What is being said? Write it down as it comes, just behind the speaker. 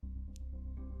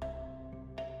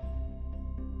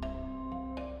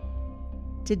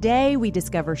Today, we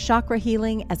discover chakra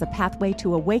healing as a pathway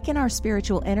to awaken our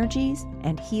spiritual energies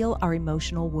and heal our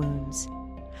emotional wounds.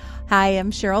 Hi,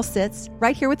 I'm Cheryl Sitz,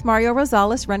 right here with Mario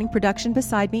Rosales running production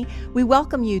beside me. We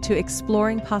welcome you to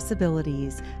Exploring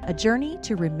Possibilities, a journey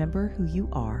to remember who you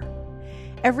are.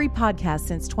 Every podcast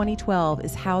since 2012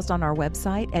 is housed on our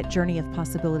website at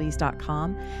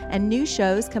journeyofpossibilities.com, and new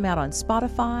shows come out on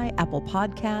Spotify, Apple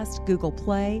Podcasts, Google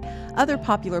Play, other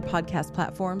popular podcast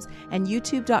platforms, and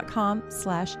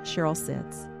youtube.com/Cheryl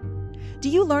Sitz. Do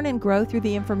you learn and grow through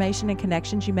the information and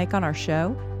connections you make on our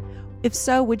show? If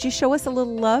so, would you show us a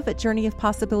little love at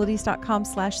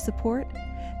journeyofpossibilities.com/support?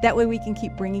 That way we can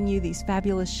keep bringing you these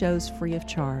fabulous shows free of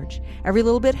charge. Every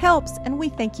little bit helps, and we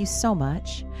thank you so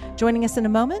much. Joining us in a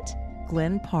moment,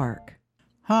 Glenn Park.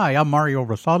 Hi, I'm Mario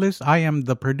Rosales. I am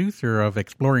the producer of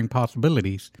Exploring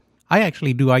Possibilities. I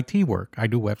actually do IT work. I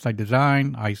do website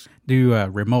design. I do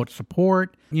remote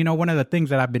support. You know, one of the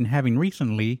things that I've been having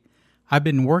recently, I've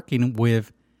been working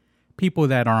with people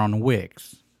that are on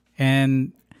Wix.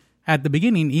 And at the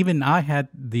beginning, even I had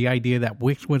the idea that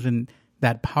Wix wasn't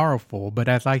that powerful, but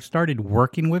as I started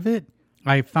working with it,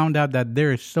 I found out that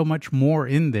there is so much more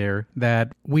in there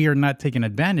that we are not taking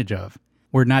advantage of.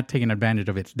 We're not taking advantage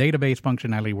of its database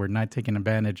functionality. We're not taking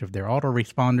advantage of their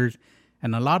autoresponders.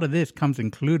 And a lot of this comes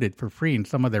included for free in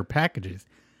some of their packages.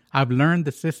 I've learned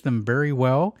the system very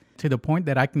well to the point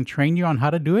that I can train you on how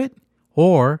to do it.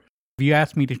 Or if you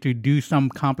ask me to do some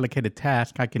complicated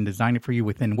task, I can design it for you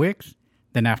within Wix.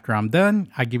 Then after I'm done,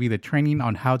 I give you the training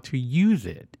on how to use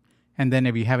it. And then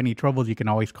if you have any troubles, you can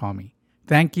always call me.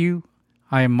 Thank you.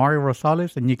 I am Mario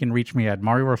Rosales, and you can reach me at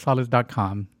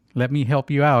mariorosales.com. Let me help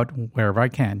you out wherever I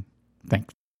can.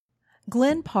 Thanks.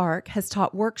 Glenn Park has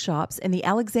taught workshops in the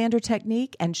Alexander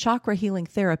Technique and chakra healing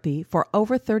therapy for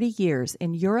over 30 years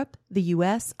in Europe, the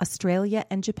U.S., Australia,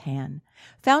 and Japan.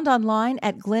 Found online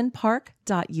at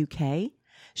glennpark.uk.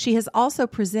 She has also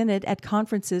presented at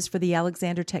conferences for the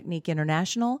Alexander Technique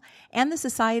International and the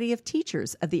Society of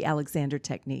Teachers of the Alexander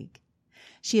Technique.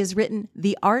 She has written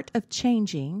The Art of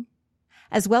Changing,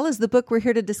 as well as the book we're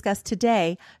here to discuss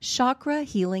today, Chakra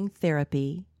Healing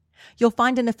Therapy. You'll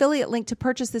find an affiliate link to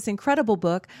purchase this incredible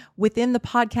book within the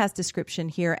podcast description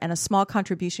here, and a small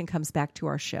contribution comes back to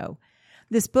our show.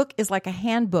 This book is like a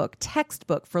handbook,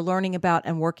 textbook for learning about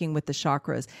and working with the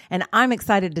chakras, and I'm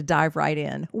excited to dive right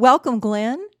in. Welcome,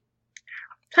 Glenn.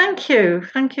 Thank you.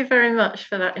 Thank you very much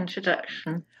for that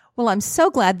introduction. Well, I'm so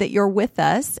glad that you're with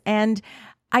us, and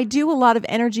I do a lot of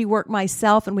energy work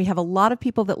myself, and we have a lot of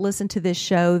people that listen to this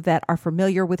show that are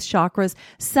familiar with chakras,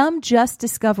 some just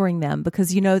discovering them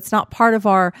because, you know, it's not part of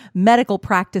our medical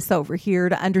practice over here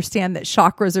to understand that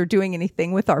chakras are doing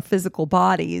anything with our physical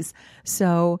bodies.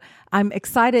 So I'm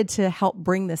excited to help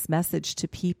bring this message to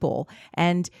people.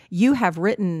 And you have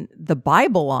written the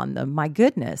Bible on them. My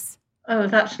goodness. Oh,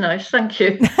 that's nice. Thank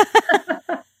you.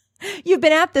 You've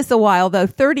been at this a while, though.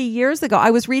 30 years ago,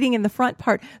 I was reading in the front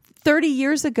part, 30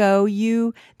 years ago,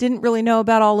 you didn't really know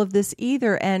about all of this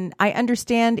either. And I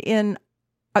understand in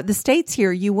the States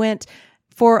here, you went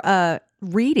for a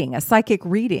reading, a psychic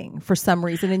reading for some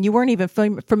reason, and you weren't even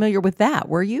familiar with that,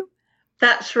 were you?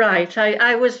 That's right.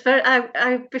 I was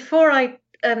before I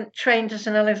trained as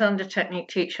an Alexander Technique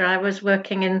teacher, I was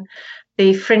working in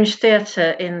the Fringe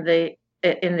Theatre in the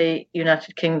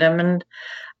United Kingdom,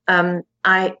 and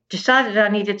I decided I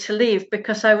needed to leave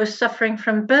because I was suffering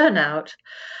from burnout.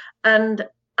 And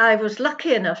I was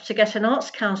lucky enough to get an Arts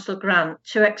Council grant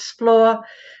to explore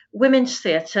women's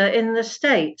theatre in the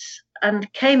States,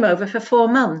 and came over for 4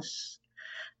 months.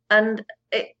 And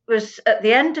it was at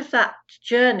the end of that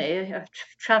journey of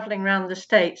traveling around the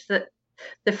States that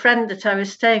the friend that I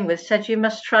was staying with said, "You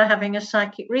must try having a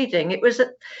psychic reading." It was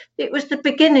the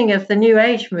beginning of the New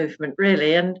Age movement,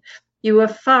 really, and you were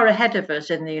far ahead of us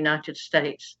in the United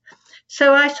States.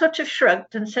 So I sort of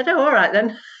shrugged and said, "Oh, all right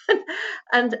then."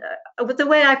 And with the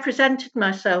way I presented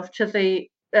myself to the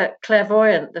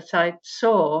clairvoyant that I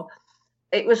saw,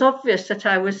 it was obvious that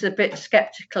I was a bit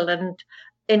skeptical and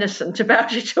innocent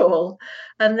about it all.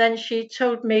 And then she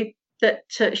told me that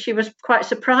she was quite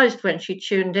surprised when she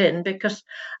tuned in because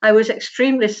I was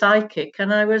extremely psychic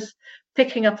and I was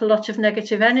picking up a lot of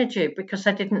negative energy because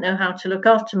I didn't know how to look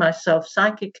after myself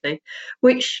psychically,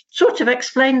 which sort of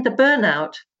explained the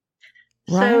burnout.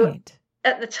 Right. So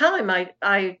at the time,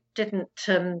 I didn't,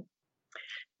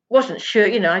 wasn't sure,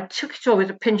 you know, I took it all with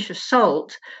a pinch of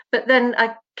salt, but then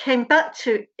I came back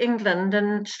to England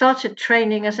and started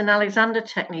training as an Alexander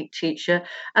Technique teacher,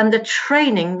 and the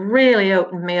training really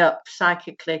opened me up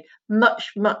psychically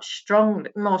much more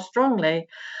strongly,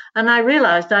 and I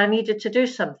realized I needed to do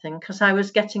something because I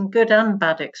was getting good and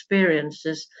bad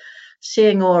experiences.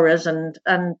 seeing auras and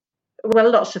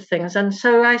well, lots of things. And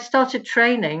so I started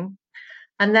training,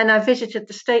 and then I visited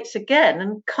the States again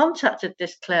and contacted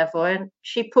this clairvoyant.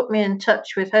 She put me in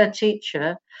touch with her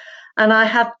teacher, and I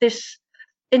had this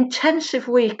intensive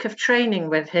week of training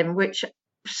with him, which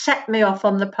set me off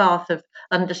on the path of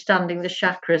understanding the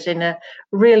chakras in a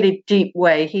really deep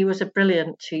way. He was a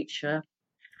brilliant teacher.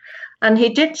 And he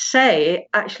did say,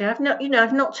 actually,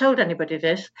 I've not told anybody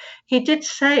this. He did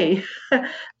say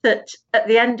that at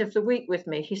the end of the week with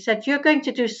me, he said, you're going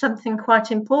to do something quite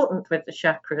important with the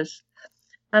chakras.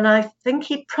 And I think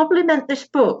he probably meant this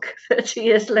book 30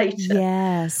 years later.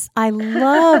 Yes, I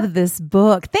love this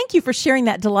book. Thank you for sharing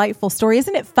that delightful story.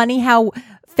 Isn't it funny how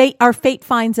our fate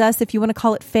finds us, if you want to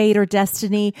call it fate or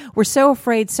destiny? We're so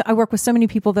afraid. So I work with so many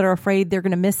people that are afraid they're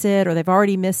going to miss it or they've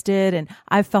already missed it. And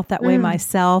I've felt that way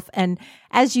myself. And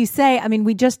as you say, I mean,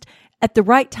 we just, at the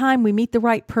right time, we meet the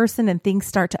right person and things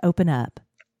start to open up.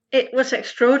 It was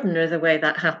extraordinary the way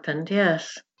that happened.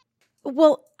 Yes.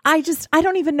 Well, I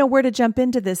don't even know where to jump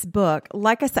into this book.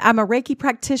 Like I said, I'm a Reiki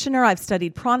practitioner. I've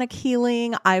studied pranic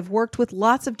healing. I've worked with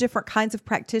lots of different kinds of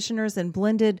practitioners and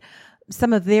blended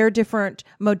some of their different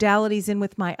modalities in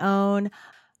with my own.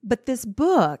 But this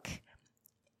book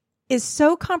is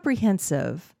so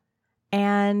comprehensive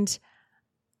and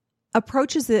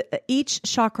approaches each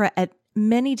chakra at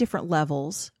many different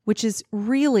levels, which is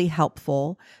really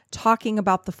helpful, talking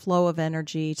about the flow of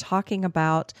energy, talking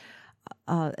about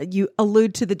you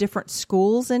allude to the different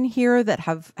schools in here that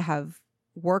have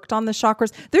worked on the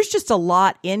chakras. There's just a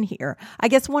lot in here. I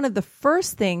guess one of the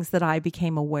first things that I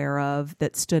became aware of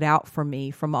that stood out for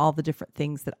me from all the different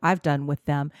things that I've done with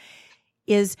them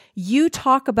is you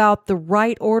talk about the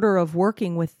right order of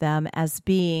working with them as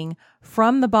being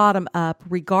from the bottom up,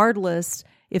 regardless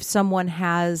if someone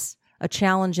has a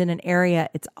challenge in an area,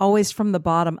 it's always from the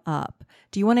bottom up.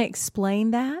 Do you want to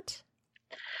explain that?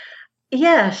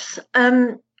 Yes,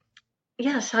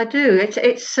 yes, I do.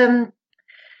 It's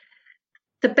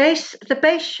the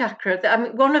base chakra. I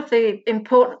mean, one of the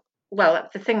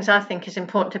the things I think is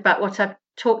important about what I've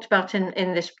talked about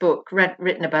in this book,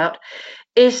 written about,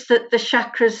 is that the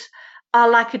chakras are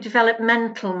like a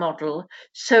developmental model.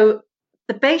 So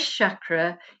the base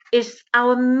chakra is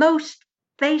our most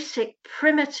basic,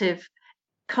 primitive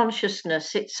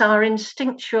consciousness. It's our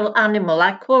instinctual animal.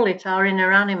 I call it our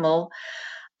inner animal.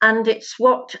 And it's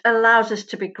what allows us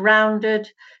to be grounded,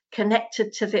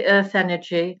 connected to the earth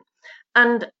energy.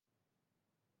 And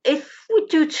if we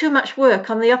do too much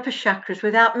work on the upper chakras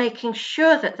without making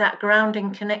sure that that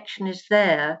grounding connection is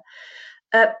there,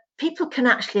 people can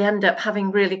actually end up having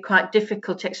really quite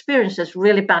difficult experiences,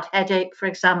 really bad headache, for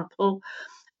example,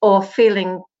 or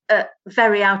feeling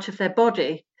very out of their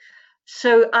body.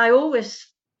 So I always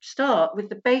start with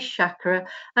the base chakra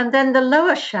and then the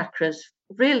lower chakras,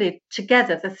 really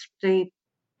together, the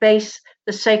base,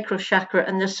 the sacral chakra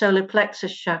and the solar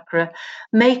plexus chakra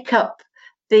make up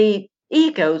the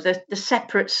ego, the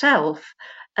separate self.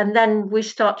 And then we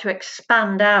start to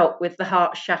expand out with the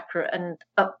heart chakra and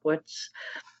upwards.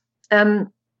 And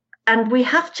we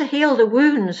have to heal the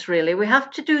wounds, really. We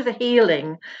have to do the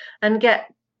healing and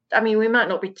we might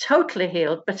not be totally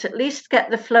healed, but at least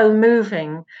get the flow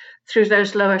moving through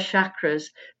those lower chakras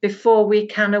before we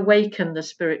can awaken the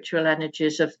spiritual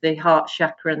energies of the heart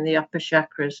chakra and the upper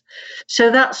chakras.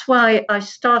 So that's why I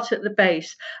start at the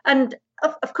base. And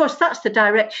of course, that's the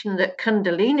direction that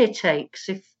Kundalini takes.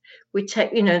 If we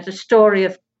take, the story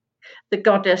of the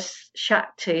goddess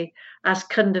Shakti as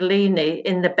Kundalini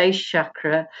in the base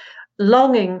chakra,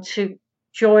 longing to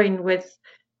join with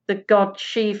the god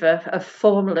Shiva of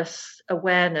formless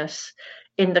awareness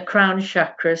in the crown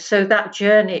chakra. So that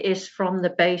journey is from the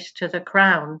base to the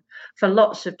crown for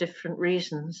lots of different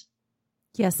reasons.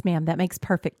 Yes, ma'am. That makes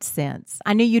perfect sense.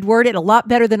 I knew you'd word it a lot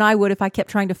better than I would if I kept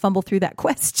trying to fumble through that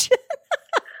question.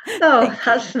 Oh,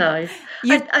 that's nice.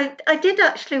 I did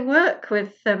actually work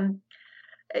with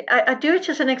I do it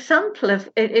as an example of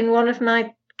in one of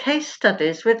my case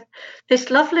studies with this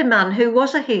lovely man who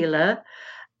was a healer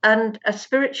and a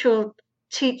spiritual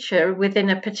teacher within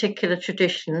a particular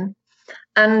tradition.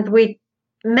 And we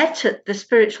met at the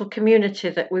spiritual community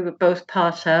that we were both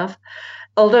part of,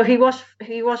 although he was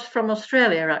from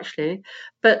Australia, actually.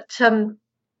 But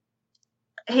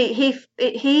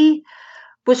he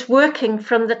was working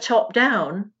from the top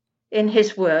down in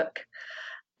his work.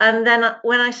 And then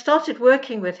when I started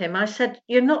working with him, I said,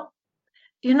 you're not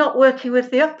working with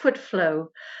the upward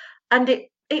flow. And it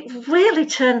really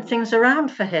turned things around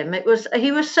for him.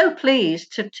 He was so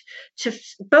pleased to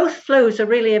both flows are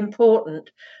really important,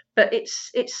 but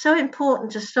it's so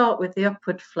important to start with the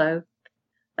upward flow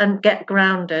and get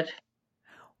grounded.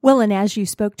 Well, and as you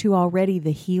spoke to already,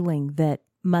 the healing that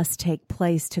must take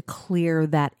place to clear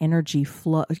that energy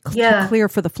flow, to clear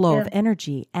for the flow of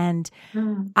energy. And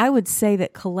I would say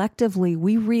that collectively,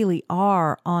 we really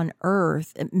are on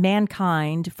Earth.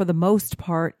 Mankind, for the most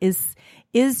part, is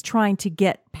trying to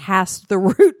get past the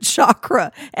root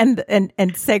chakra and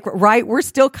sacral, right? We're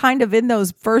still kind of in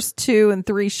those first 2 and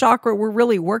 3 chakra. We're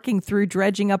really working through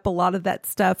dredging up a lot of that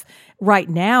stuff right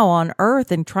now on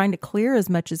Earth and trying to clear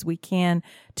as much as we can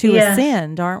to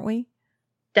ascend, aren't we?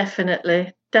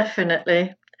 Definitely.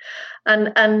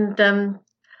 And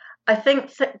I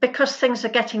think that because things are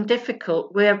getting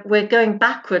difficult, we're going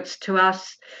backwards to our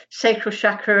sacral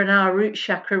chakra and our root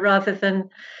chakra rather than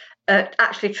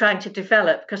actually trying to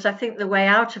develop, because I think the way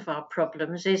out of our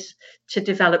problems is to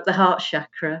develop the heart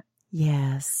chakra.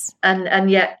 Yes. And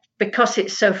yet, because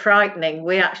it's so frightening,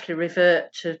 we actually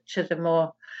revert to the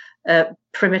more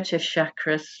primitive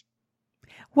chakras.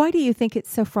 Why do you think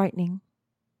it's so frightening?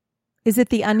 Is it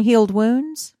the unhealed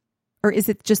wounds, or is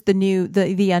it just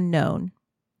the unknown?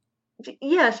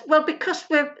 Yes, well, because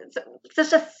the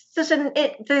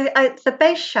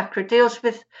base chakra deals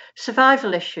with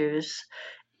survival issues.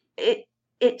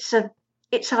 It's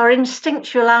our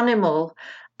instinctual animal,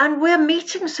 and we're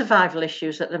meeting survival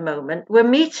issues at the moment. We're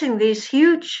meeting these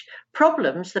huge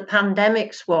problems. The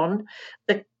pandemic's one,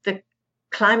 the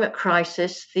climate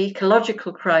crisis, the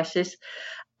ecological crisis,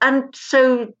 and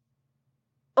so.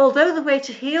 Although the way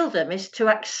to heal them is to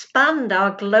expand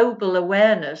our global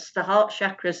awareness, the heart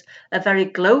chakra's a very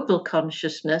global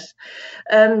consciousness.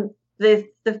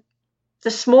 The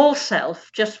small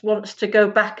self just wants to go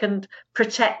back and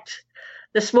protect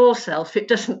the small self. It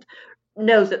doesn't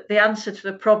know that the answer to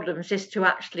the problems is to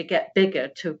actually get bigger,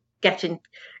 to get in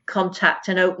contact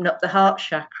and open up the heart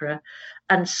chakra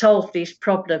and solve these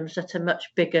problems at a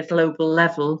much bigger global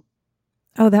level.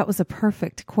 Oh, that was a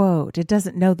perfect quote. It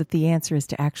doesn't know that the answer is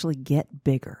to actually get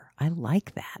bigger. I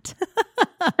like that.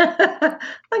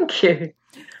 Thank you.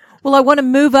 Well, I want to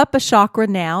move up a chakra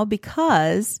now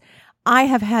because I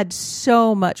have had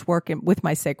so much work with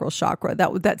my sacral chakra.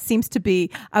 That seems to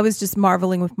be, I was just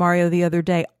marveling with Mario the other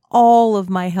day. All of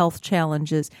my health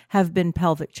challenges have been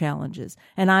pelvic challenges,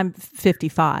 and I'm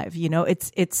 55. You know,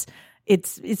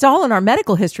 it's all in our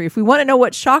medical history. If we want to know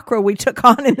what chakra we took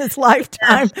on in this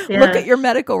lifetime, look at your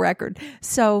medical record.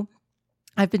 So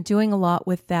I've been doing a lot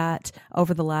with that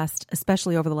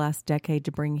especially over the last decade,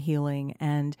 to bring healing.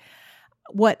 And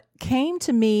what came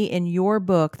to me in your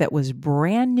book that was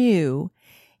brand new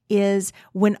is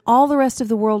when all the rest of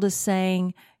the world is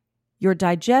saying your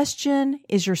digestion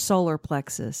is your solar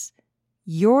plexus,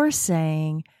 you're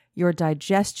saying your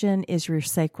digestion is your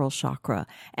sacral chakra.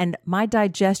 And my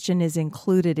digestion is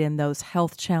included in those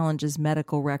health challenges,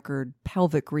 medical record,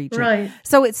 pelvic region. Right.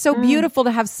 So it's so beautiful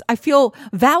to have, I feel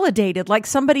validated, like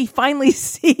somebody finally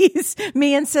sees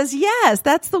me and says, yes,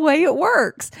 that's the way it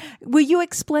works. Will you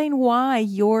explain why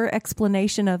your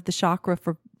explanation of the chakra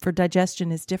for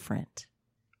digestion is different?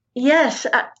 Yes,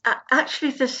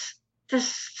 actually, there's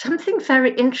something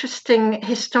very interesting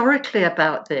historically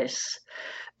about this.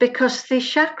 Because the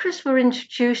chakras were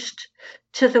introduced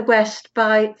to the West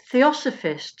by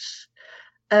theosophists,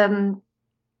 people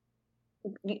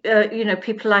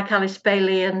like Alice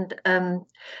Bailey and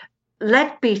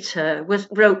Leadbeater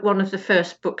wrote one of the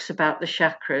first books about the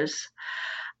chakras.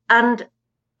 And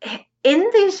in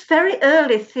these very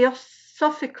early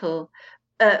theosophical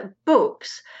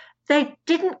books, they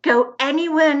didn't go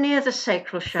anywhere near the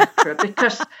sacral chakra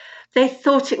because they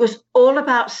thought it was all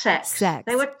about sex. They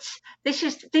were.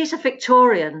 These are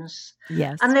Victorians,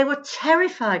 yes, and they were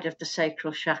terrified of the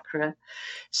sacral chakra.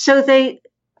 So they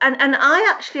and I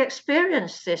actually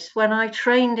experienced this when I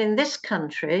trained in this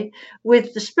country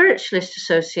with the Spiritualist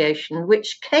Association,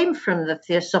 which came from the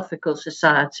Theosophical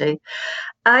Society.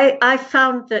 I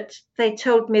found that they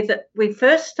told me that we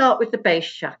first start with the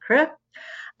base chakra.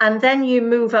 And then you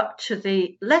move up to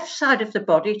the left side of the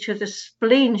body to the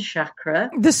spleen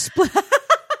chakra. The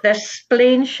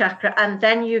spleen chakra. And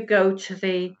then you go to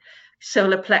the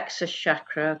solar plexus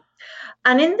chakra.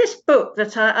 And in this book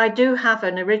that I do have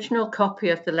an original copy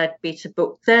of the Leadbeater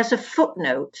book, there's a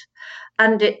footnote.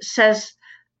 And it says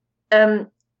that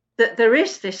there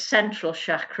is this central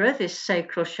chakra, this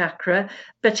sacral chakra,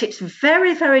 but it's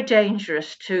very, very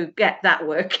dangerous to get that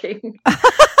working.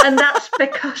 And that's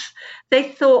because they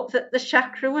thought that the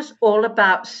chakra was all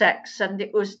about sex and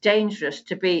it was dangerous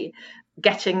to be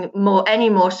getting any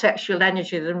more sexual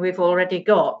energy than we've already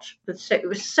got. It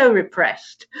was so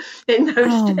repressed in those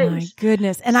days. Oh, my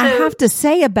goodness. And I have to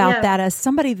say about that, as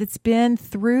somebody that's been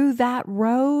through that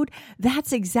road,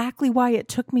 that's exactly why it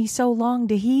took me so long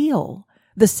to heal.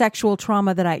 the sexual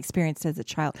trauma that I experienced as a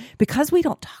child, because we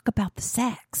don't talk about the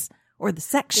sex or the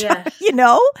sex, yes. you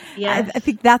know? Yes. I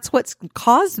think that's what's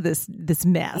caused this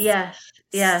mess. Yes.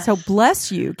 Yes. So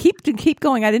bless you. Keep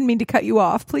going. I didn't mean to cut you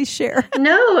off. Please share.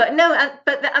 No.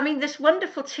 But I mean, this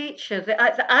wonderful teacher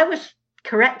that I was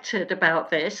corrected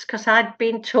about this because I'd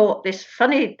been taught this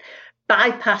funny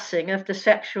bypassing of the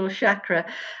sexual chakra.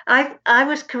 I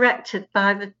was corrected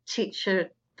by the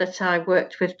teacher that I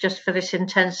worked with just for this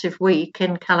intensive week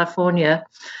in California,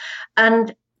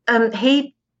 and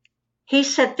he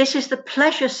said, this is the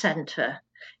pleasure center.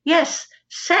 Yes,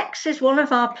 sex is one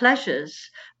of our pleasures,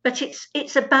 but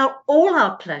it's about all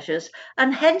our pleasures,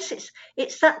 and hence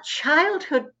it's that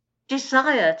childhood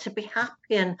desire to be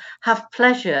happy and have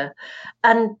pleasure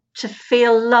and to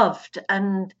feel loved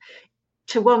and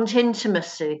to want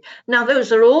intimacy. Now,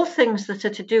 those are all things that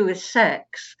are to do with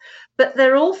sex, but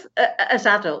they're all as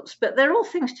adults, but they're all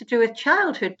things to do with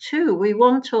childhood too. We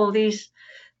want all these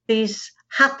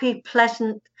happy,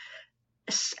 pleasant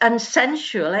and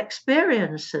sensual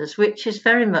experiences, which is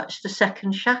very much the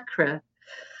second chakra.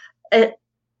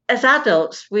 As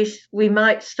adults, we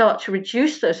might start to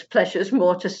reduce those pleasures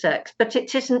more to sex, but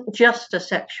it isn't just a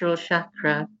sexual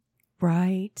chakra.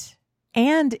 Right.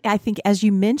 And I think, as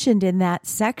you mentioned in that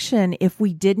section, if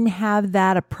we didn't have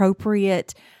that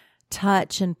appropriate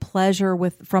touch and pleasure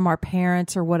from our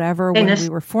parents or whatever when we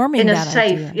were forming that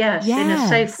idea. Yes, in a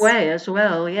safe way as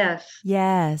well.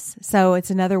 Yes. So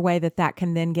it's another way that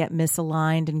can then get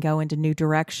misaligned and go into new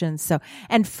directions. So,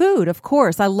 and food, of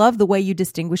course. I love the way you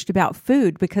distinguished about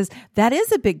food, because that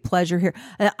is a big pleasure here.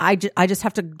 I just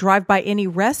have to drive by any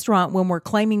restaurant when we're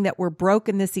claiming that we're broke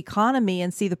in this economy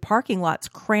and see the parking lots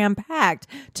cram packed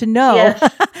to know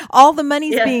all the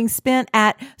money's being spent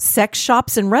at sex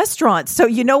shops and restaurants. So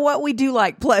you know what? We do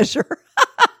like pleasure.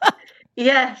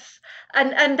 Yes.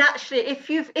 And actually, if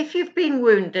you've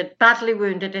been badly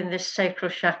wounded in this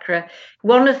sacral chakra,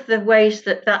 one of the ways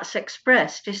that that's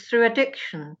expressed is through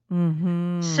addiction.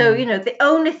 Mm-hmm. So, the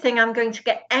only thing I'm going to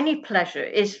get any pleasure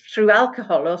is through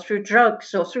alcohol or through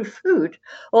drugs or through food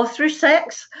or through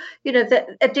sex. That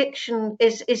addiction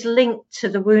is linked to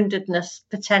the woundedness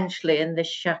potentially in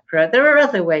this chakra. There are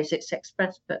other ways it's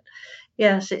expressed, but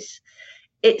yes,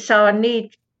 it's our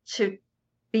need to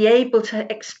be able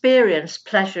to experience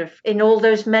pleasure in all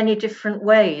those many different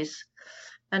ways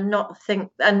and not think,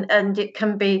 and it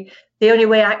can be the only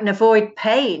way I can avoid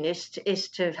pain is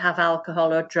to have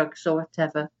alcohol or drugs or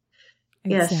whatever.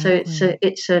 Exactly. Yeah, so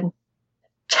it's a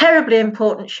terribly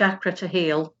important chakra to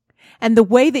heal. And the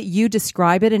way that you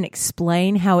describe it and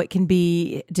explain how it can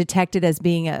be detected as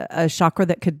being a chakra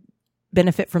that could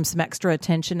benefit from some extra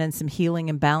attention and some healing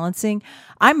and balancing.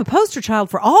 I'm a poster child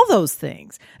for all those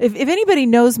things. If anybody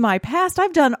knows my past,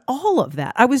 I've done all of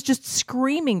that. I was just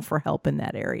screaming for help in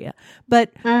that area.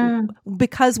 But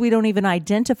because we don't even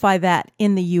identify that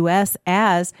in the U.S.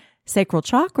 as sacral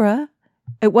chakra,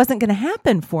 it wasn't going to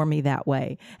happen for me that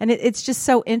way. And it's just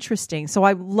so interesting. So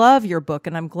I love your book,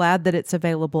 and I'm glad that it's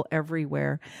available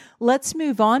everywhere. Let's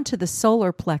move on to the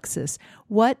solar plexus.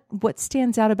 What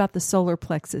stands out about the solar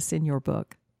plexus in your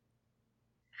book?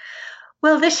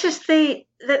 Well, this is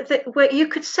where you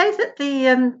could say that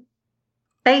the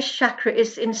base chakra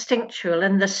is instinctual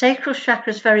and the sacral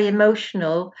chakra is very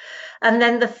emotional. And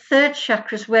then the third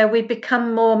chakra is where we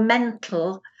become more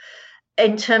mental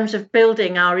in terms of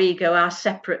building our ego, our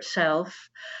separate self.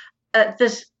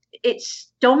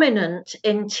 It's dominant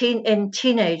in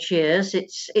teenage years.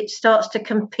 It starts to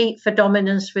compete for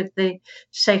dominance with the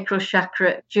sacral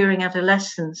chakra during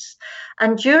adolescence.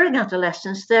 And during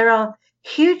adolescence, there are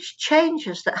huge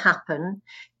changes that happen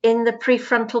in the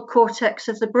prefrontal cortex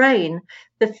of the brain,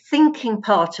 the thinking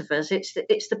part of us. It's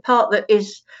the part that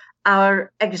is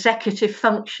our executive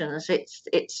functions.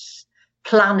 It's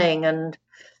planning and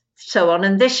so on.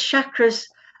 And this chakra's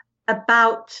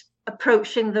about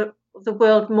approaching the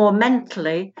world more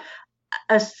mentally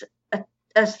as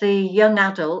the young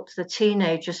adult, the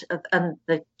teenagers and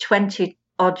the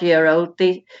 20-odd-year-old,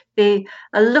 they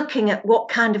are looking at what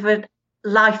kind of a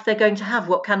life they're going to have,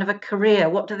 what kind of a career,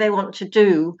 what do they want to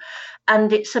do.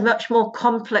 And it's a much more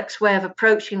complex way of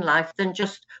approaching life than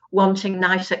just wanting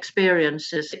nice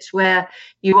experiences. It's where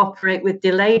you operate with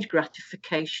delayed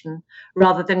gratification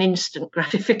rather than instant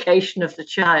gratification of the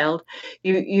child.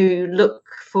 You look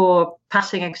for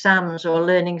passing exams or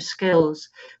learning skills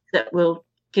that will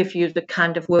give you the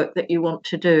kind of work that you want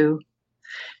to do.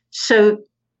 So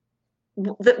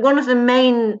one of the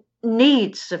main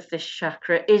needs of this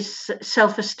chakra is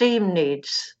self-esteem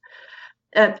needs.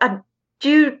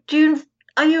 Do you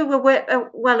are you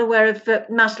well aware of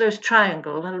Maslow's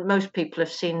triangle? And most people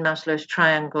have seen Maslow's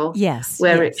triangle. Yes.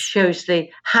 Where yes. it shows the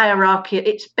hierarchy.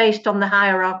 It's based on the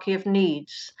hierarchy of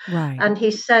needs. Right. And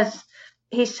he says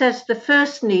the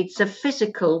first needs are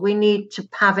physical. We need to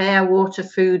have air, water,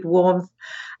 food, warmth,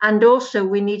 and also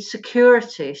we need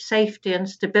security, safety, and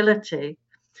stability.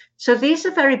 So these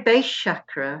are very base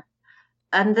chakra.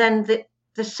 And then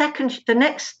the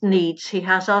next needs he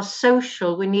has are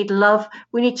social. We need love.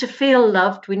 We need to feel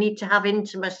loved. We need to have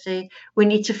intimacy. We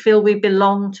need to feel we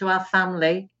belong to our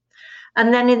family.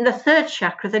 And then in the third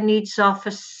chakra, the needs are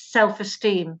for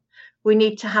self-esteem. We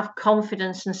need to have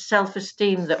confidence and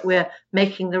self-esteem that we're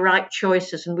making the right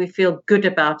choices and we feel good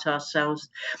about ourselves.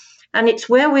 And it's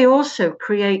where we also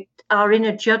create our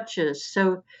inner judges.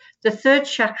 So the third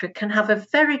chakra can have a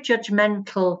very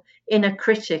judgmental inner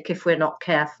critic if we're not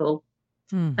careful.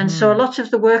 Mm-hmm. And so a lot of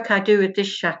the work I do with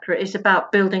this chakra is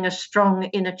about building a strong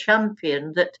inner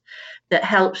champion that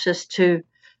helps us to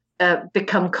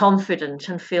become confident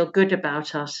and feel good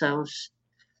about ourselves.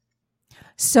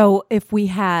 So if we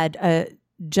had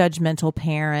judgmental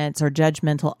parents or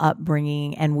judgmental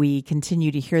upbringing, and we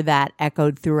continue to hear that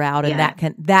echoed throughout, and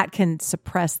that can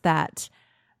suppress that.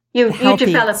 You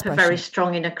develop a very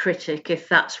strong inner critic if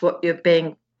that's what you're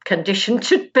being conditioned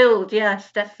to build.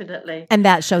 Yes, definitely. And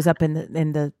that shows up in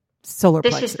the solar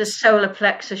plexus. This is the solar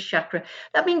plexus chakra.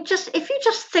 I mean, if you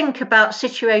just think about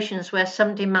situations where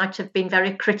somebody might have been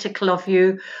very critical of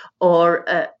you or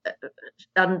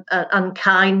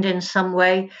unkind in some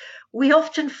way, we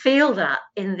often feel that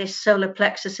in this solar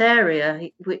plexus area.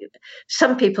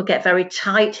 Some people get very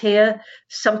tight here.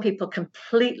 Some people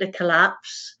completely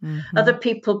collapse. Mm-hmm. Other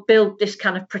people build this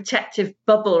kind of protective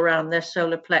bubble around their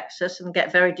solar plexus and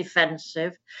get very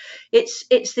defensive. It's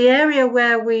the area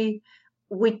where we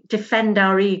defend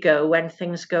our ego when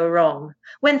things go wrong.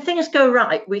 When things go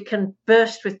right, we can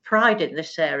burst with pride in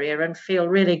this area and feel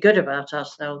really good about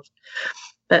ourselves.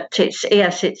 But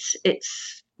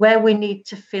it's where we need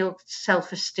to feel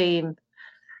self-esteem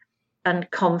and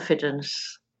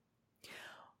confidence.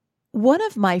 One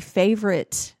of my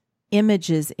favorite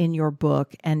images in your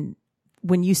book, and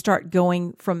when you start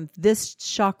going from this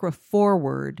chakra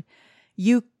forward,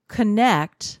 you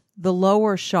connect the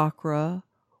lower chakra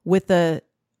with the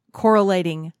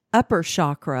correlating upper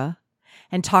chakra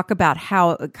and talk about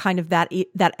how kind of that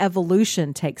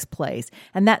evolution takes place.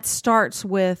 And that starts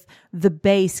with the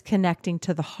base connecting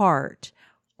to the heart,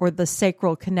 or the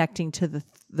sacral connecting to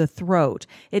the throat.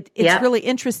 It's really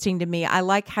interesting to me. I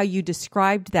like how you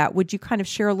described that. Would you kind of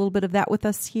share a little bit of that with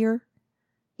us here?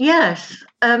 Yes.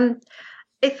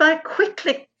 If I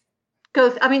quickly go,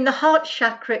 the heart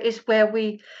chakra is where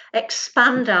we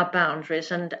expand our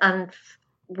boundaries and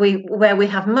where we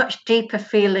have much deeper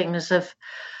feelings of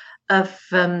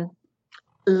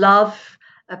love,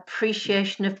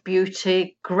 appreciation of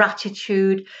beauty,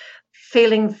 gratitude,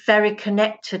 feeling very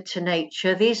connected to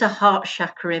nature. These are heart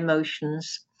chakra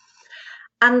emotions.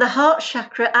 And the heart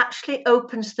chakra actually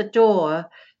opens the door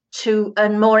to a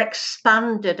more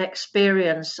expanded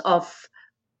experience of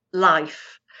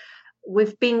life.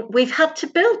 We've had to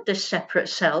build this separate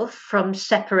self from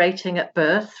separating at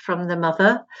birth from the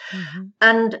mother. Mm-hmm.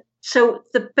 And so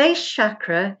the base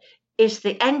chakra is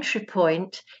the entry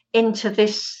point into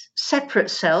this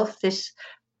separate self, this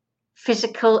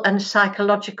physical and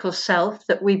psychological self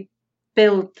that we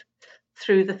build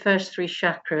through the first three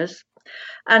chakras.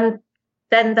 And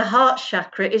then the heart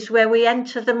chakra is where we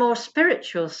enter the more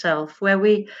spiritual self, where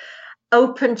we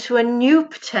open to a new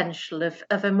potential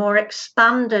of a more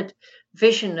expanded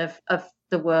vision of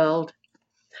the world.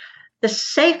 The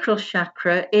sacral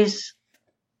chakra is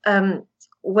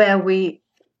where we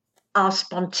are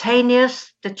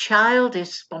spontaneous. The child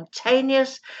is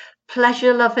spontaneous,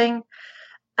 pleasure-loving.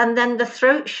 And then the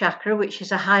throat chakra, which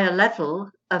is a higher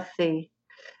level of the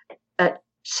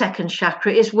second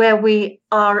chakra, is where we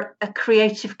are a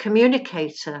creative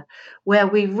communicator, where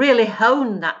we really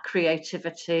hone that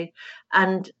creativity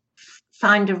and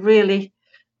find a really,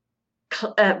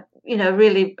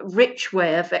 really rich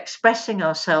way of expressing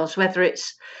ourselves, whether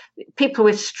it's people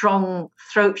with strong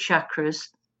throat chakras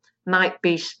might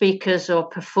be speakers or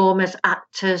performers,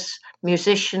 actors,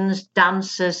 musicians,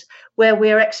 dancers, where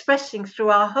we're expressing through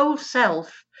our whole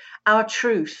self our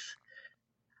truth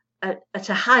at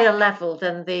a higher level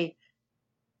than the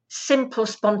simple,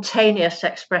 spontaneous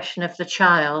expression of the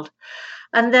child.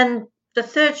 And then the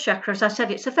third chakra, as I said,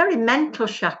 it's a very mental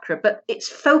chakra, but it's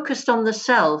focused on the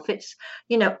self. It's,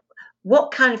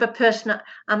 what kind of a person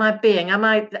am I being?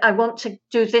 I want to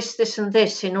do this, this, and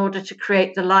this in order to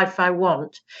create the life I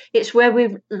want. It's where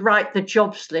we write the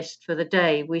jobs list for the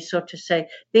day. We sort of say,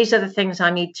 these are the things I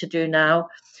need to do now.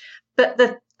 But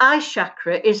the eye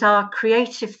chakra is our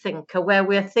creative thinker, where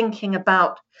we're thinking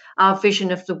about our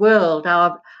vision of the world,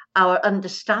 our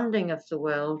understanding of the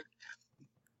world.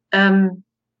 And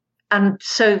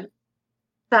so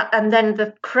that, and then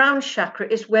the crown chakra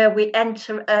is where we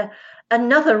enter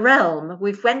another realm.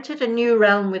 We've entered a new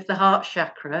realm with the heart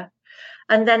chakra,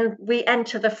 and then we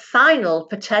enter the final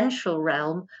potential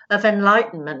realm of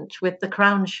enlightenment with the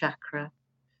crown chakra.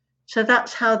 So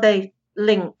that's how they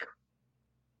link.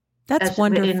 That's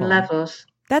wonderful. In levels.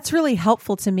 That's really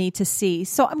helpful to me to see.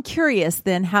 So I'm curious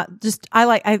then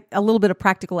a little bit of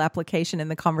practical application in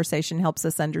the conversation helps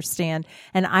us understand.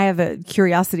 And I have a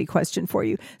curiosity question for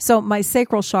you. So my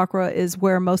sacral chakra is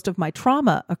where most of my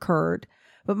trauma occurred,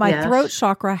 but my throat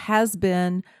chakra has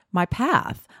been my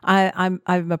path. I'm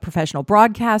a professional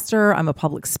broadcaster. I'm a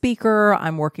public speaker.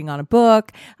 I'm working on a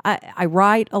book. I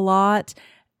write a lot.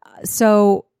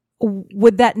 So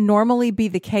would that normally be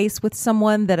the case with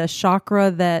someone that a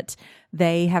chakra that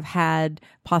they have had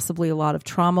possibly a lot of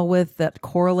trauma with, that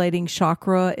correlating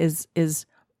chakra is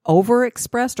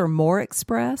overexpressed or more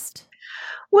expressed?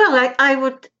 Well, I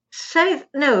would say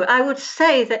no. I would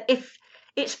say that if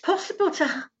it's possible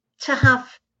to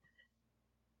have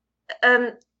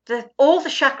all the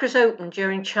chakras open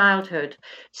during childhood,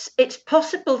 it's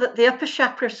possible that the upper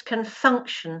chakras can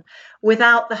function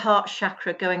without the heart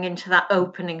chakra going into that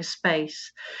opening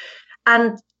space.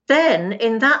 And then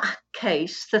in that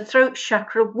case, the throat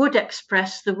chakra would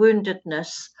express the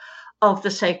woundedness of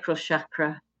the sacral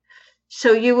chakra.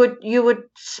 So you would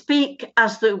speak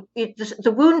as the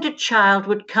wounded child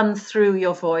would come through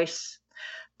your voice.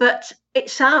 But it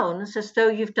sounds as though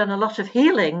you've done a lot of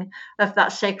healing of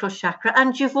that sacral chakra,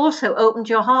 and you've also opened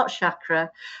your heart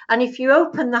chakra. And if you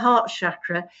open the heart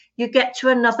chakra, you get to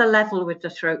another level with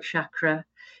the throat chakra.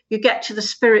 You get to the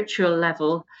spiritual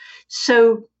level.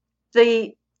 So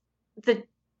the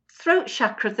throat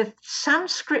chakra, the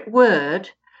Sanskrit word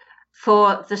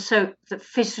for the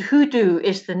Vishuddhu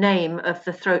is the name of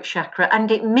the throat chakra,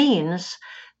 and it means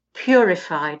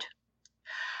purified.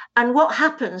 And what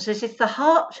happens is if the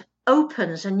heart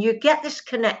opens and you get this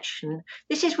connection,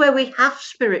 this is where we have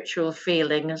spiritual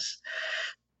feelings.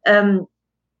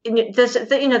 There's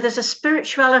a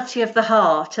spirituality of the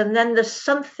heart, and then there's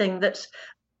something that's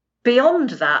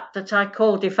beyond that I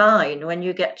call divine when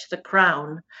you get to the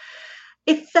crown.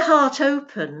 If the heart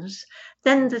opens,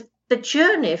 then the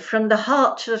journey from the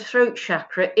heart to the throat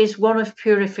chakra is one of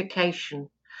purification.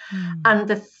 And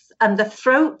the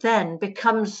throat then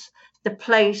becomes the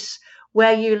place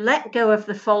where you let go of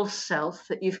the false self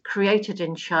that you've created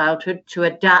in childhood to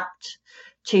adapt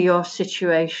to your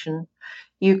situation.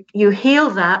 You heal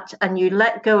that and you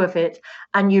let go of it,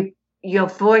 and your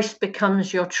voice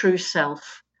becomes your true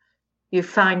self. You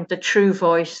find the true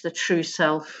voice, the true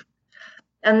self.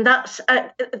 And that's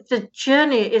the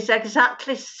journey is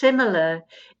exactly similar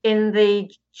in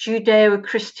the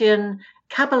Judeo-Christian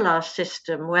Kabbalah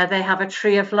system, where they have a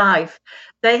tree of life.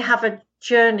 They have a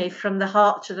journey from the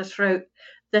heart to the throat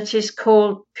that is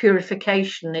called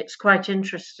purification. It's quite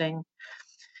interesting.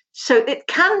 So it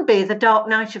can be the dark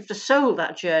night of the soul,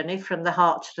 that journey from the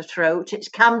heart to the throat. It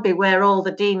can be where all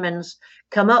the demons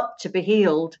come up to be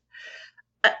healed.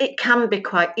 It can be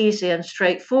quite easy and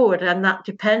straightforward, and that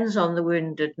depends on the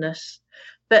woundedness.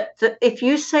 But if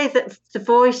you say that the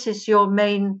voice is your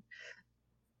main,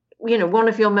 one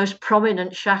of your most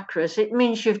prominent chakras, it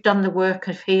means you've done the work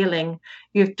of healing.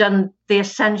 You've done the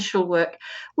essential work.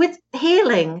 With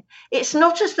healing, it's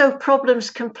not as though problems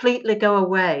completely go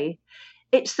away.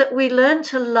 It's that we learn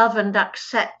to love and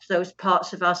accept those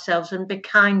parts of ourselves and be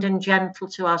kind and gentle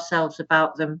to ourselves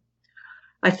about them.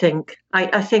 I think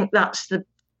that's the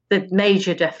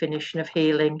major definition of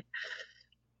healing.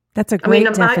 That's a great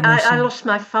definition. I lost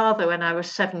my father when I was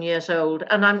 7 years old,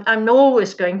 and I'm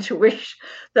always going to wish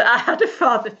that I had a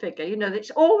father figure.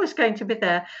 It's always going to be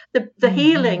there. The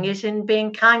healing is in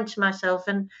being kind to myself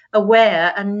and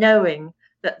aware and knowing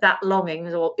that longing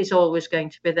is always going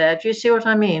to be there. Do you see what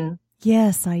I mean?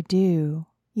 Yes, I do.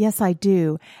 Yes, I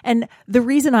do. And the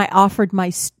reason I offered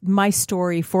my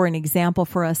story for an example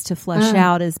for us to flesh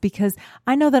out is because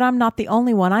I know that I'm not the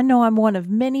only one. I know I'm one of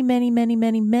many, many, many,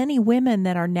 many, many women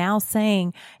that are now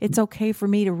saying it's okay for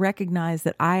me to recognize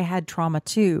that I had trauma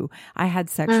too. I had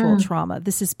sexual trauma.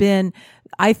 This has been,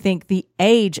 I think, the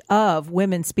age of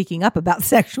women speaking up about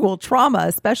sexual trauma,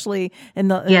 especially in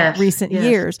the recent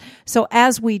years. So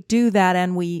as we do that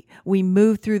and we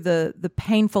move through the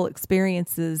painful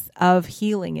experiences of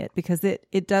healing healing it, because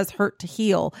it does hurt to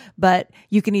heal, but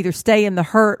you can either stay in the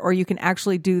hurt or you can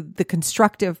actually do the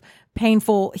constructive,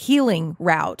 painful healing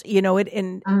route,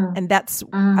 and that's,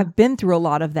 I've been through a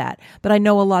lot of that, but I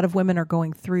know a lot of women are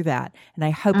going through that. And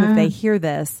I hope if they hear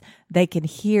this, they can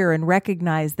hear and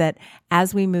recognize that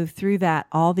as we move through that,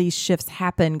 all these shifts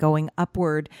happen going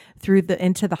upward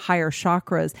into the higher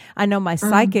chakras. I know my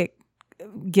psychic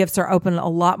gifts are open a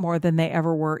lot more than they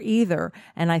ever were either.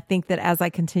 And I think that as I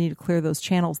continue to clear those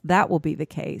channels, that will be the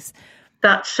case.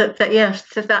 Yes,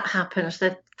 that happens.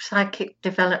 The psychic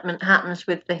development happens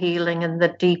with the healing and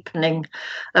the deepening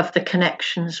of the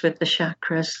connections with the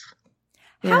chakras.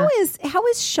 Yeah. How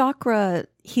is chakra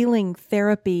healing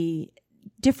therapy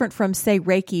different from, say,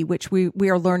 Reiki, which we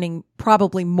are learning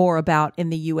probably more about in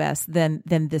the U.S. than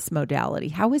this modality?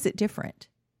 How is it different?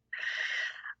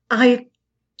 I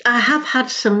have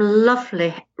had some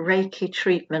lovely Reiki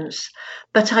treatments,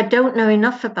 but I don't know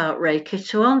enough about Reiki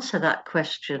to answer that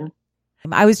question.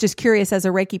 I was just curious, as a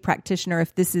Reiki practitioner,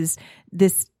 if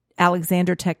this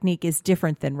Alexander technique is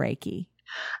different than Reiki.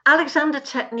 Alexander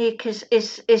technique is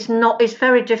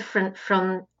very different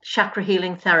from chakra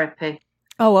healing therapy.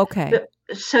 Oh, okay.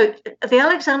 So the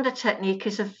Alexander technique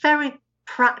is a very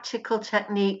practical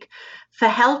technique for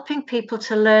helping people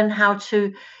to learn how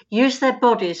to use their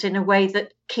bodies in a way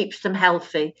that keeps them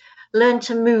healthy, learn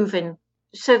to move in.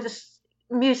 So the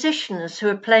musicians who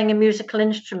are playing a musical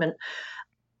instrument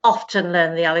often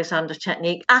learn the Alexander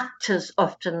technique. Actors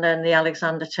often learn the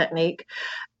Alexander technique.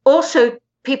 Also,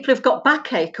 people who've got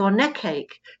backache or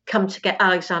neckache come to get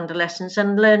Alexander lessons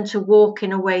and learn to walk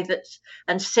in a way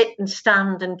and sit and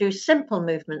stand and do simple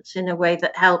movements in a way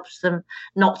that helps them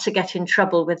not to get in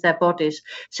trouble with their bodies.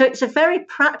 So it's a very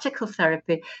practical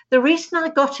therapy. The reason I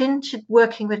got into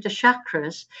working with the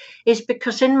chakras is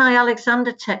because in my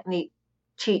Alexander technique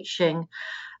teaching,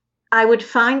 I would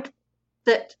find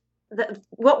that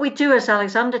what we do as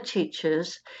Alexander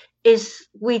teachers is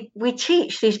we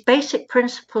teach these basic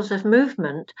principles of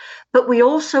movement, but we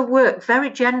also work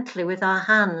very gently with our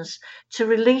hands to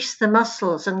release the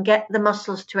muscles and get the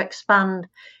muscles to expand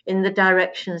in the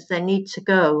directions they need to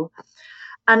go.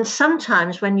 And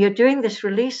sometimes when you're doing this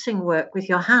releasing work with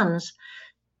your hands,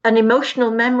 an emotional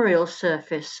memory will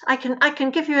surface. I can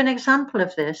give you an example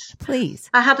of this. Please.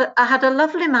 I had a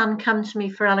lovely man come to me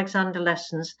for Alexander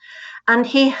lessons, and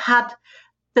he had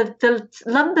the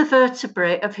lumbar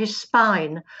vertebrae of his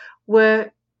spine were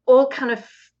all kind of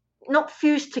not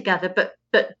fused together,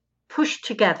 but pushed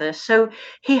together. So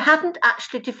he hadn't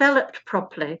actually developed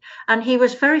properly, and he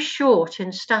was very short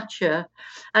in stature,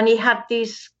 and he had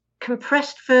these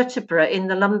compressed vertebrae in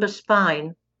the lumbar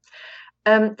spine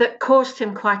that caused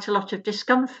him quite a lot of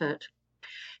discomfort.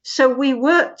 So we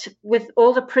worked with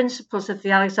all the principles of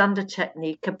the Alexander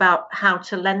technique about how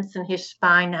to lengthen his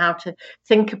spine, how to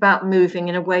think about moving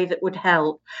in a way that would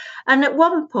help. And at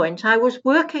one point, I was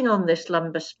working on this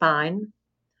lumbar spine,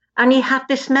 and he had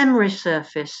this memory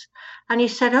surface. And he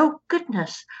said, "Oh,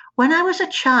 goodness, when I was a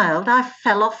child, I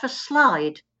fell off a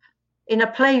slide in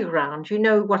a playground." You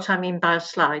know what I mean by a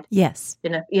slide? Yes.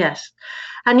 Yes.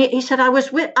 And he said, I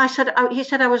was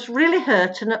really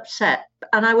hurt and upset.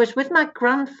 And I was with my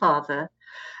grandfather,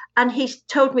 and he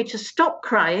told me to stop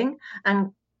crying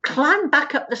and climb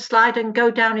back up the slide and go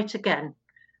down it again.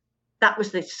 That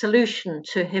was the solution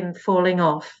to him falling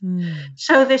off.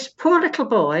 So this poor little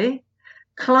boy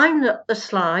climbed up the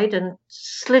slide and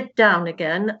slid down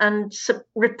again and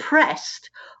repressed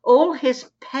all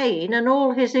his pain and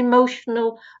all his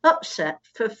emotional upset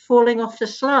for falling off the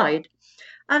slide.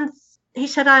 And he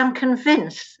said, "I am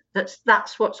convinced that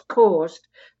that's what's caused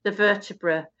the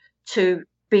vertebra to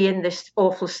be in this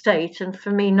awful state and for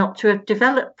me not to have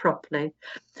developed properly."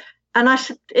 And I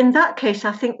said, in that case,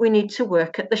 I think we need to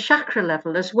work at the chakra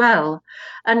level as well.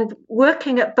 And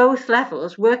working at both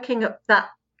levels, working at that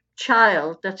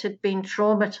child that had been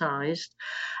traumatized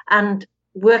and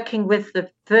working with the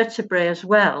vertebrae as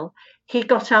well, he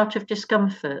got out of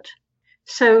discomfort.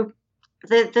 So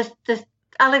the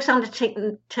Alexander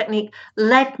technique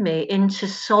led me into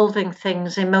solving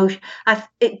things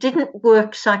it didn't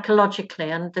work psychologically,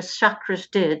 and the chakras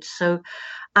did. So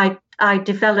I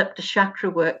developed the chakra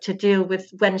work to deal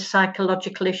with when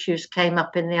psychological issues came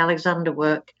up in the Alexander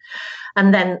work.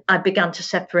 And then I began to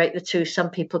separate the two.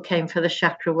 Some people came for the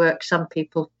chakra work. Some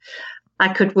people, I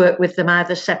could work with them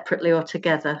either separately or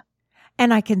together.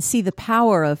 And I can see the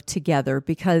power of together,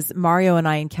 because Mario and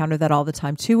I encounter that all the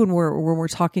time too when we're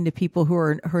talking to people who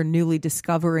are newly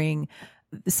discovering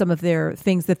some of their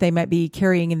things that they might be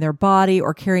carrying in their body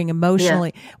or carrying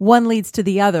emotionally. Yeah. One leads to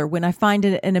the other. When I find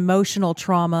an emotional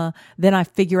trauma, then I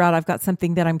figure out I've got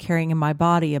something that I'm carrying in my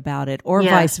body about it, or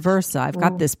vice versa. I've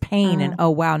got this pain and, oh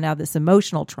wow, now this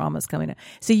emotional trauma is coming in.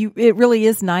 So it really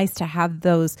is nice to have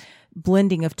those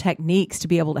blending of techniques to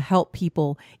be able to help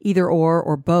people either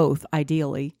or both,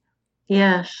 ideally.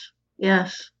 Yes.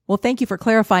 Yes. Well, thank you for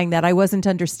clarifying that. I wasn't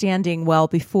understanding well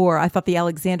before. I thought the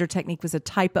Alexander technique was a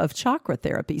type of chakra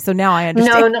therapy. So now I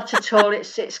understand. No, not at all.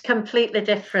 It's completely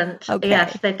different. Okay.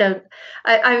 Yes, they don't.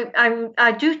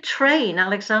 I do train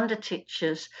Alexander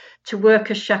teachers to work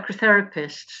as chakra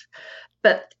therapists,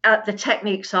 but the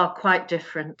techniques are quite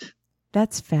different.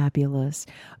 That's fabulous.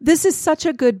 This is such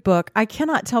a good book. I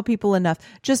cannot tell people enough.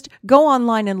 Just go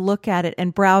online and look at it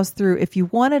and browse through. If you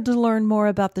wanted to learn more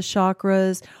about the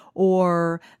chakras,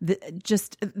 or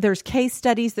there's case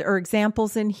studies that are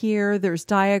examples in here. There's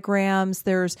diagrams.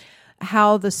 There's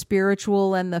how the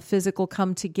spiritual and the physical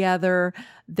come together.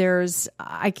 There's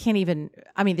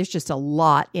just a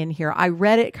lot in here. I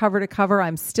read it cover to cover.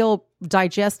 I'm still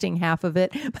digesting half of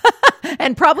it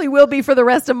and probably will be for the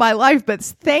rest of my life. But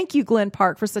thank you, Glenn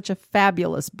Park, for such a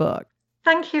fabulous book.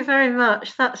 Thank you very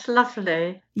much. That's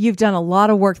lovely. You've done a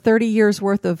lot of work, 30 years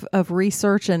worth of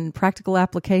research and practical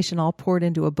application all poured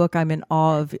into a book. I'm in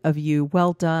awe of you.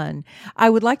 Well done. I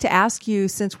would like to ask you,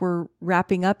 since we're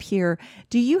wrapping up here,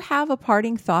 do you have a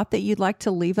parting thought that you'd like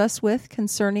to leave us with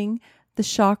concerning the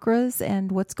chakras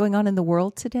and what's going on in the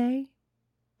world today?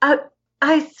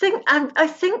 I think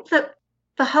that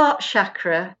the heart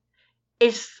chakra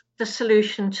is the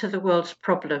solution to the world's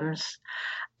problems.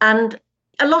 And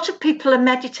a lot of people are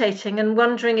meditating and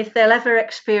wondering if they'll ever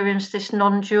experience this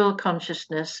non-dual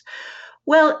consciousness.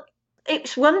 Well,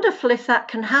 it's wonderful if that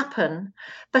can happen.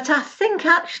 But I think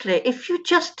actually, if you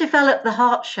just develop the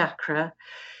heart chakra,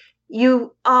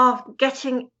 you are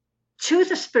getting to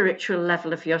the spiritual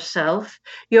level of yourself.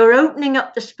 You're opening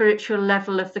up the spiritual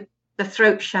level of the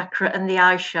throat chakra and the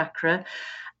eye chakra.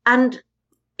 And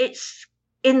it's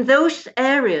in those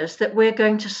areas that we're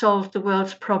going to solve the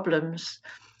world's problems.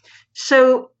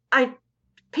 So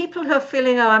people who are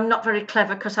feeling, I'm not very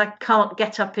clever because I can't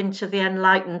get up into the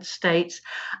enlightened states,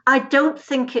 I don't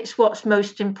think it's what's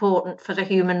most important for the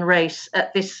human race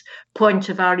at this point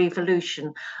of our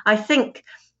evolution. I think,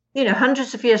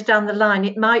 hundreds of years down the line,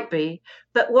 it might be,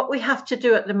 but what we have to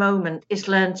do at the moment is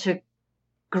learn to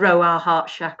grow our heart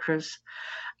chakras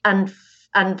and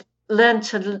learn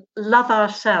to love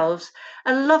ourselves.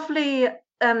 A lovely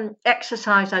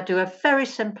exercise I do, a very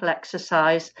simple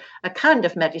exercise, a kind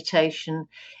of meditation,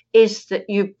 is that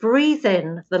you breathe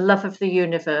in the love of the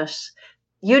universe.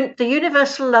 The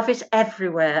universal love is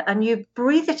everywhere, and you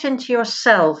breathe it into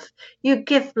yourself. You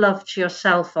give love to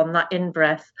yourself on that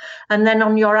in-breath, and then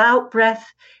on your out-breath,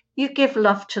 you give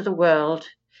love to the world.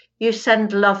 You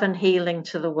send love and healing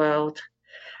to the world.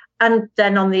 And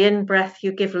then on the in-breath,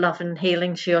 you give love and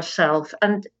healing to yourself.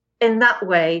 And in that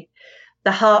way,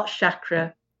 the heart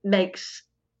chakra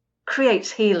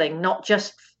creates healing, not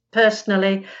just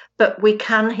personally, but we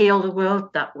can heal the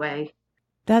world that way.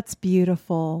 That's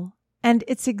beautiful. And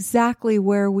it's exactly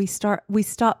where we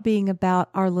stop being about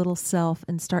our little self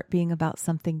and start being about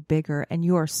something bigger. And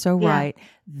you are so right.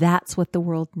 That's what the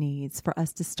world needs, for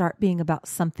us to start being about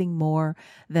something more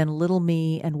than little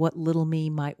me and what little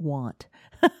me might want.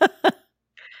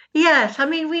 Yes.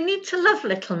 We need to love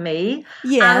little me.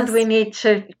 Yes. And we need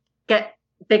to get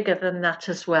bigger than that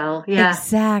as well. Yeah.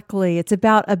 Exactly. It's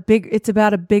about a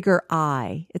bigger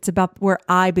I. It's about where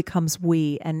I becomes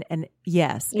we. And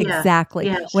yes, exactly.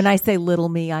 Yes. When I say little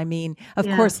me, I mean, of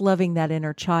course, loving that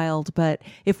inner child. But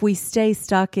if we stay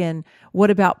stuck in what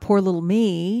about poor little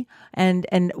me and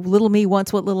little me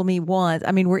wants what little me wants.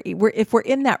 If we're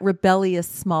in that rebellious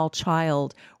small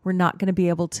child, we're not going to be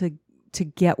able to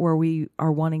get where we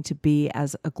are wanting to be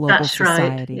as a global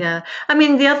society. Right.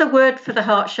 Yeah. The other word for the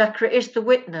heart chakra is the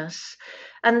witness.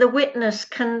 And the witness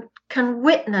can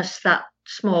witness that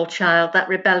small child, that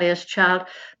rebellious child,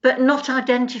 but not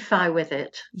identify with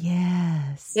it.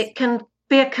 Yes. It can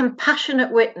be a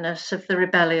compassionate witness of the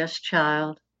rebellious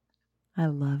child. I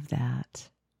love that.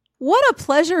 What a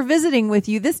pleasure visiting with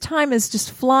you. This time is just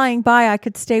flying by. I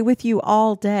could stay with you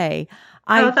all day.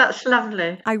 That's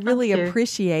lovely. I really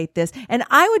appreciate this. And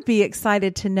I would be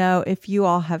excited to know if you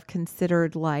all have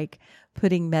considered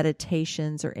putting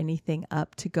meditations or anything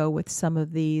up to go with some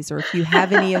of these, or if you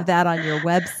have any of that on your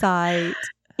website.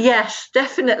 Yes,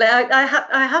 definitely.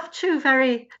 I have two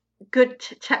very good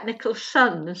technical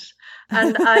sons,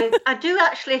 and I do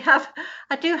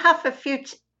have a few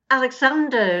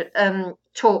Alexander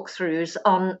talk-throughs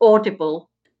on Audible.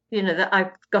 that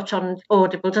I've got on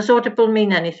Audible. Does Audible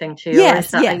mean anything to you?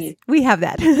 Yes, we have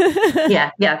that.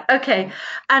 Yeah. Okay.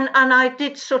 And I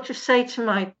did sort of say to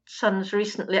my sons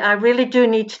recently, I really do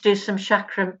need to do some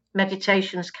chakra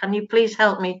meditations. Can you please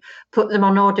help me put them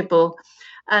on Audible?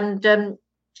 And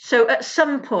so at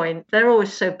some point, they're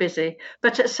always so busy,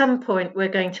 but at some point we're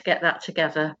going to get that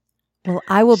together. Well,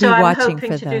 I will be watching for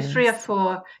those. So I'm hoping to do 3 or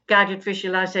 4 guided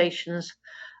visualizations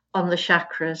on the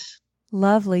chakras.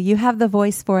 Lovely. You have the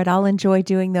voice for it. I'll enjoy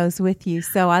doing those with you.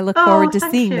 So I look forward to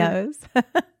seeing those.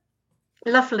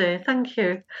 Lovely. Thank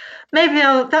you. Maybe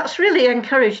that's really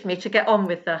encouraged me to get on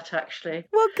with that, actually.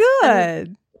 Well,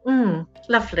 good.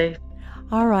 Lovely.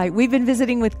 All right. We've been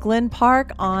visiting with Glenn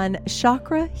Park on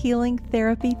chakra healing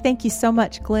therapy. Thank you so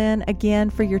much, Glenn, again,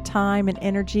 for your time and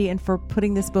energy and for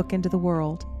putting this book into the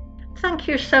world. Thank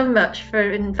you so much for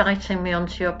inviting me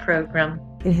onto your program.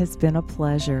 It has been a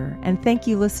pleasure. And thank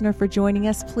you, listener, for joining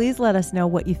us. Please let us know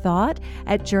what you thought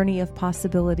at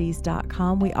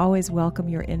journeyofpossibilities.com. We always welcome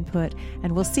your input,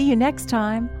 and we'll see you next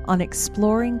time on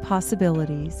Exploring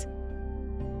Possibilities.